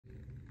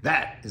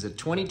That is a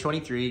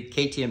 2023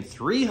 KTM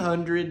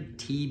 300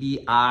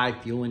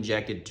 TBI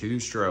fuel-injected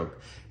two-stroke.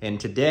 And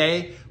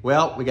today,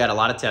 well, we got a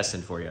lot of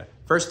testing for you.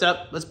 First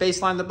up, let's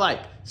baseline the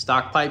bike.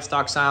 Stock pipe,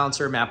 stock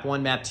silencer, map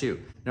 1, map 2.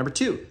 Number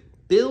 2,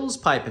 Bill's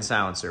pipe and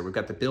silencer. We've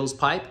got the Bill's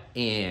pipe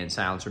and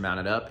silencer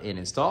mounted up and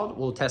installed.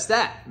 We'll test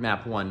that,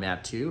 map 1,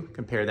 map 2.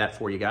 Compare that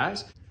for you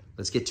guys.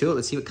 Let's get to it.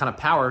 Let's see what kind of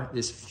power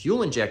this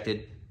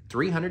fuel-injected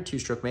 300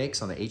 two-stroke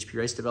makes on the HP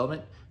Race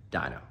Development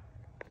Dyno.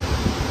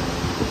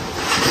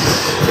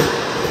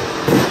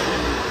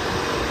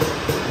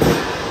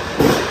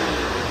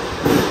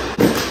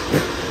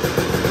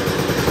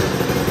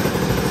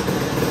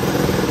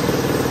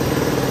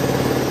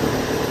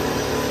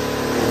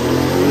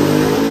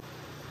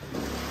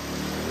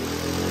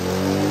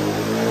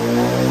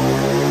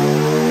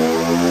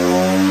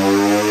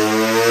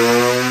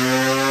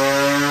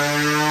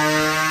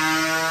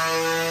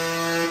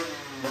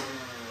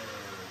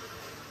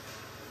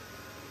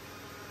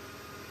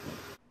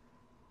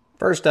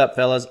 First up,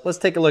 fellas, let's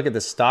take a look at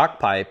the stock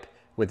pipe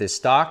with this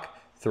stock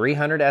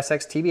 300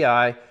 SX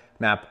TBI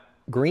map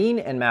green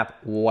and map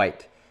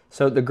white.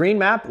 So the green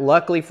map,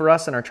 luckily for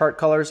us in our chart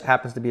colors,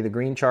 happens to be the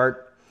green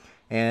chart,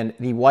 and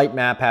the white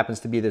map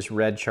happens to be this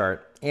red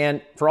chart.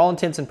 And for all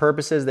intents and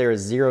purposes, there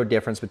is zero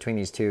difference between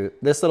these two.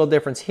 This little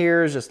difference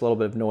here is just a little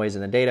bit of noise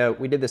in the data.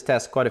 We did this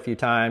test quite a few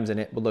times, and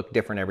it would look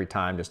different every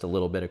time, just a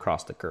little bit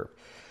across the curve.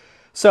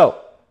 So,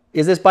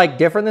 is this bike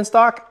different than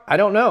stock? I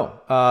don't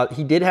know.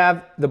 He did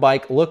have the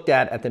bike looked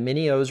at the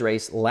Mini O's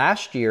race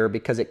last year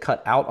because it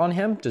cut out on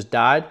him, just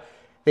died.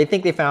 They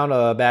think they found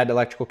a bad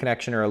electrical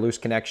connection or a loose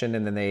connection,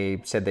 and then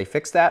they said they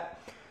fixed that.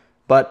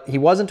 But he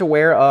wasn't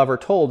aware of or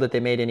told that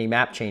they made any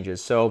map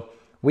changes. So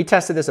we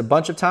tested this a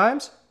bunch of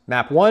times.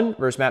 Map 1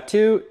 versus map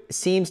 2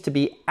 seems to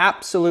be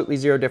absolutely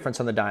zero difference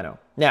on the dyno.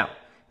 Now,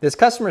 this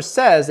customer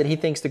says that he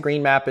thinks the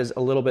green map is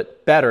a little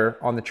bit better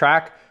on the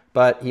track,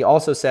 but he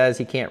also says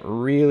he can't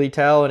really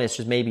tell, and it's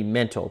just maybe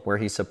mental, where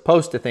he's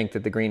supposed to think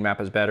that the green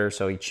map is better,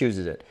 so he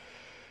chooses it.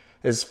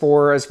 As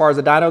far as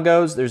the dyno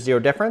goes, there's zero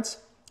difference.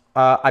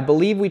 I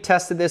believe we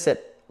tested this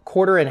at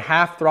quarter and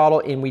half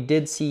throttle, and we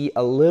did see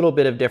a little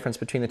bit of difference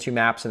between the two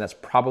maps, and that's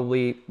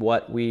probably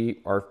what we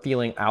are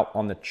feeling out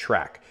on the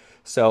track.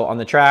 So on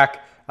the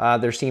track,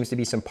 there seems to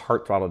be some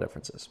part throttle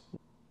differences.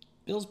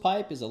 Bill's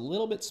pipe is a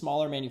little bit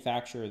smaller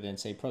manufacturer than,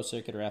 say, Pro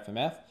Circuit or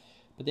FMF,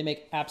 but they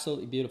make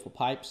absolutely beautiful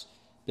pipes.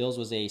 Bill's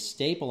was a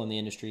staple in the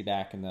industry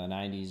back in the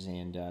 90s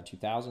and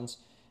 2000s,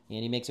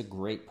 and he makes a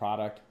great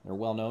product. They're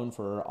well known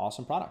for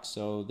awesome products.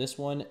 So this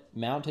one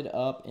mounted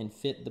up and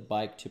fit the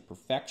bike to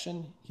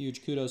perfection.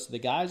 Huge kudos to the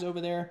guys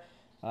over there.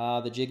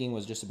 The jigging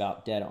was just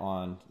about dead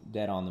on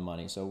the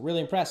money. So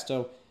really impressed.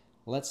 So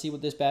let's see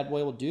what this bad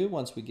boy will do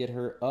once we get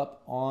her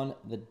up on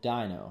the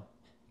dyno.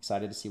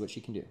 Excited to see what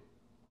she can do.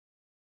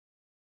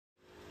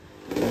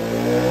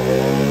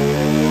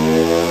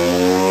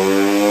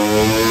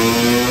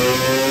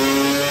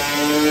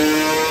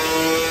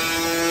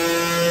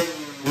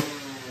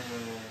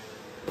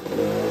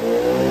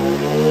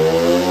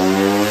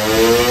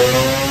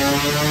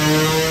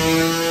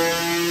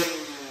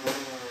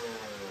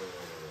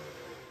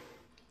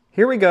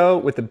 Here we go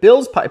with the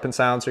Bill's pipe and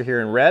silencer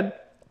here in red,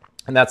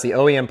 and that's the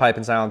OEM pipe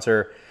and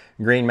silencer,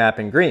 green map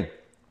in green.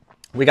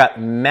 We got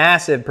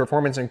massive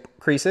performance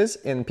increases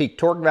in peak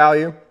torque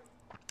value.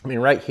 I mean,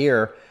 right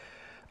here,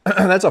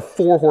 that's a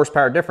 4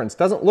 horsepower difference.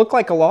 Doesn't look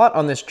like a lot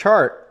on this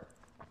chart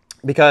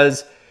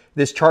because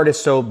this chart is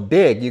so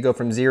big. You go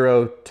from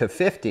 0 to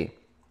 50,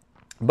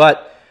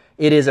 but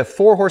it is a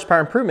 4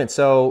 horsepower improvement.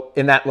 So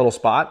in that little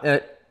spot,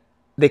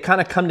 they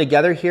kind of come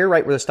together here,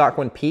 right where the stock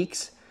one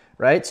peaks.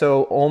 Right,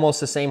 so almost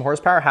the same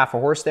horsepower, half a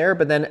horse there,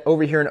 but then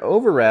over here in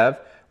over rev,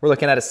 we're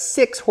looking at a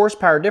 6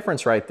 horsepower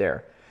difference right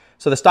there.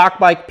 So the stock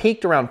bike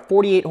peaked around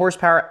 48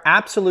 horsepower,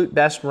 absolute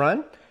best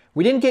run.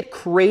 We didn't get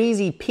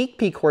crazy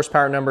peak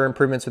horsepower number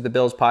improvements with the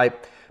Bill's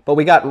pipe, but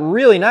we got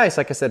really nice,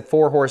 like I said,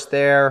 4 horse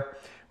there.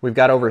 We've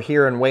got over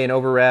here in way and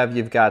over rev,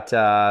 you've got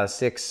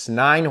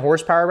 9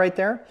 horsepower right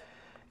there,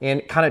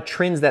 and kind of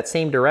trends that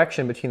same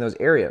direction between those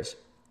areas.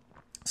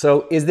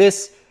 So is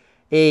this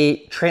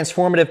a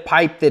transformative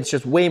pipe that's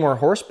just way more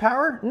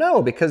horsepower? No,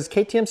 because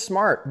KTM's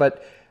smart,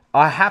 but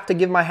I have to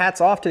give my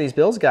hats off to these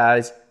Bill's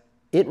guys.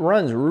 It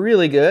runs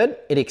really good.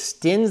 It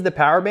extends the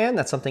power band.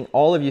 That's something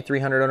all of you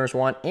 300 owners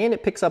want, and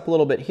it picks up a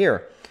little bit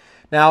here.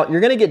 Now, you're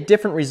gonna get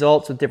different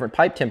results with different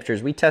pipe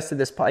temperatures. We tested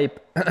this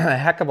pipe a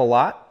heck of a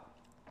lot.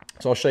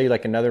 So I'll show you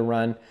like another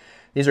run.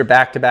 These are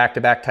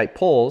back-to-back-to-back type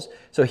pulls.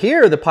 So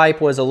here, the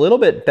pipe was a little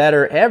bit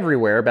better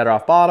everywhere, better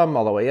off bottom,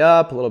 all the way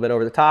up, a little bit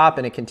over the top,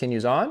 and it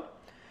continues on.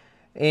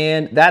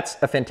 And that's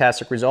a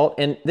fantastic result.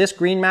 And this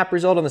green map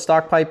result on the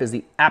stock pipe is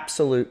the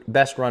absolute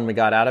best run we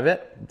got out of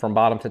it from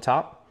bottom to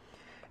top.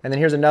 And then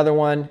here's another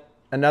one,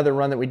 another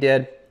run that we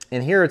did.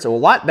 And here it's a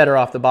lot better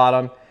off the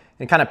bottom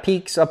and kind of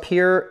peaks up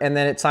here, and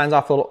then it signs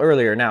off a little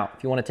earlier. Now,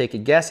 if you want to take a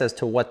guess as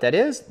to what that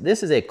is,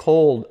 this is a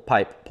cold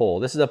pipe pull.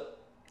 This is a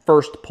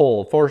first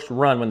pull, first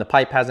run when the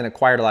pipe hasn't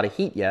acquired a lot of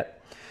heat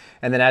yet.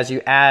 And then as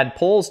you add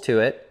pulls to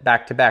it,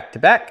 back to back to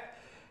back,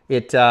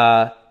 it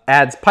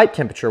adds pipe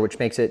temperature, which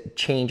makes it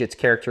change its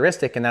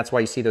characteristic, and that's why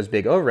you see those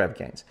big over-rev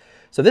gains.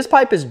 So this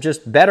pipe is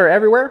just better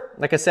everywhere.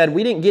 Like I said,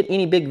 we didn't get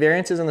any big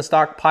variances in the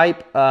stock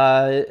pipe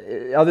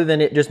other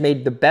than it just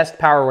made the best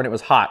power when it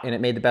was hot, and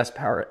it made the best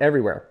power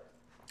everywhere,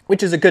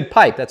 which is a good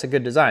pipe. That's a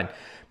good design.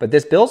 But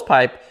this Bills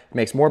pipe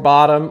makes more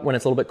bottom when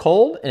it's a little bit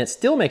cold, and it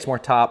still makes more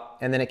top,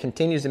 and then it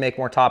continues to make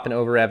more top and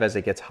over rev as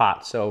it gets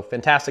hot. So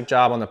fantastic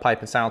job on the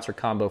pipe and silencer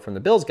combo from the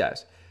Bills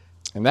guys.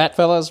 And that,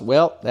 fellas,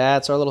 well,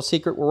 that's our little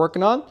secret we're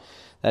working on.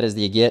 That is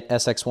the GET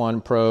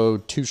SX1 Pro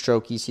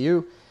 2-stroke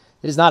ECU.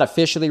 It is not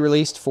officially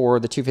released for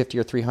the 250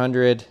 or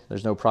 300.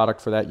 There's no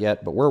product for that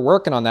yet, but we're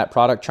working on that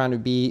product, trying to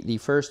be the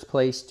first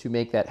place to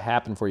make that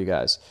happen for you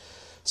guys.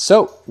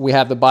 So we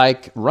have the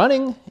bike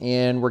running,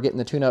 and we're getting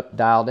the tune-up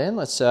dialed in.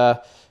 Let's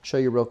show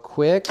you real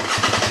quick.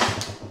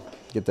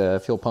 Get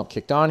the fuel pump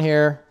kicked on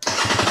here.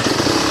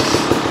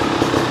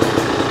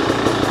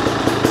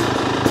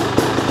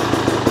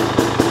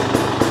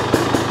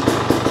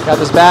 Got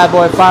this bad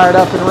boy fired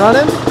up and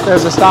running.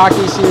 There's a stock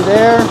ECU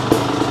there.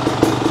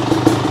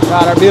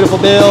 Got our beautiful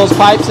Bills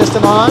pipe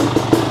system on.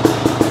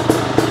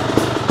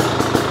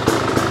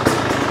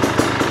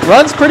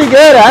 Runs pretty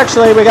good,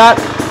 actually. We got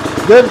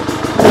good.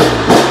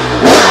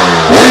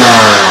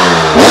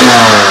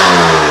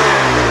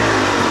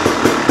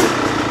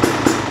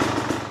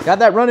 Got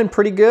that running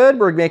pretty good.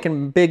 We're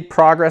making big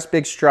progress,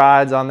 big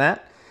strides on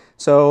that.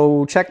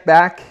 So check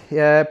back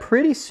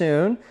pretty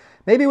soon.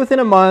 Maybe within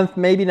a month,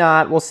 maybe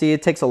not. We'll see.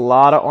 It takes a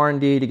lot of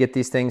R&D to get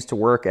these things to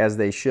work as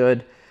they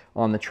should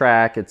on the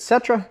track,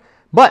 etc.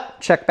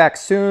 But check back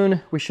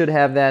soon. We should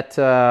have that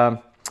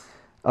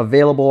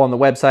available on the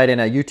website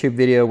and a YouTube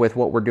video with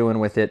what we're doing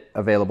with it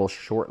available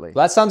shortly.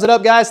 Well, that sums it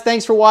up, guys.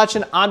 Thanks for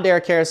watching. I'm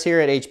Derek Harris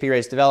here at HP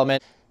Race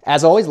Development.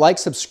 As always, like,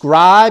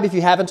 subscribe if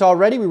you haven't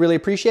already. We really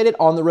appreciate it.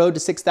 On the road to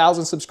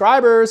 6,000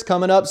 subscribers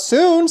coming up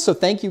soon. So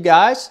thank you,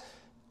 guys.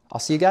 I'll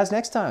see you guys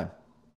next time.